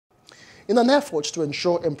In an effort to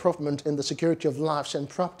ensure improvement in the security of lives and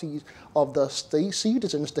property of the state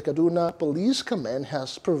citizens, the Kaduna Police Command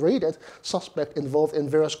has paraded suspects involved in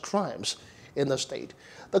various crimes in the state.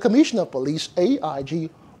 The Commissioner of Police,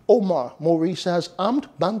 AIG Omar Mori, says armed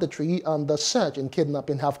banditry and the surge in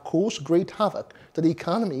kidnapping have caused great havoc to the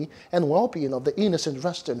economy and well-being of the innocent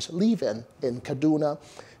residents living in Kaduna.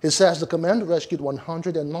 He says the command rescued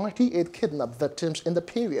 198 kidnapped victims in the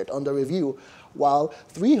period under review, while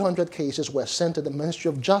 300 cases were sent to the Ministry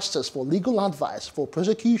of Justice for legal advice for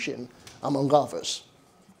prosecution, among others.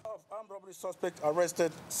 Armed robbery suspects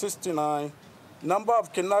arrested 69. Number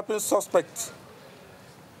of kidnapping suspects.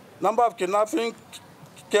 Number of kidnapping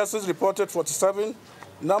cases reported 47.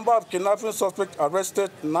 Number of kidnapping suspects arrested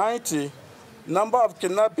 90. Number of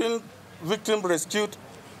kidnapping victims rescued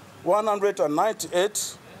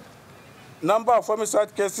 198. Number of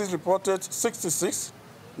homicide cases reported 66.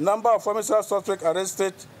 Number of homicide suspects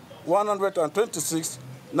arrested 126.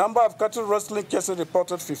 Number of cattle rustling cases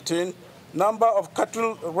reported 15. Number of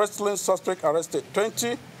cattle rustling suspects arrested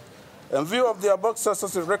 20. In view of the above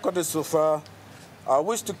successes recorded so far, I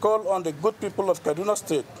wish to call on the good people of Kaduna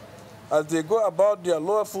State as they go about their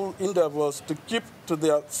lawful endeavors to keep to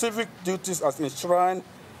their civic duties as enshrined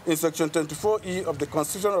in Section 24E of the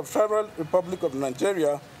Constitution of the Federal Republic of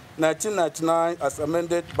Nigeria, 1999, as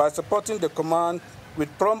amended, by supporting the command with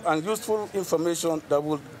prompt and useful information that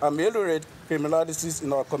will ameliorate criminalities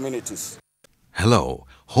in our communities. Hello,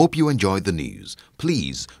 hope you enjoyed the news.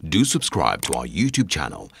 Please do subscribe to our YouTube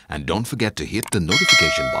channel and don't forget to hit the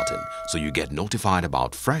notification button so you get notified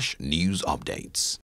about fresh news updates.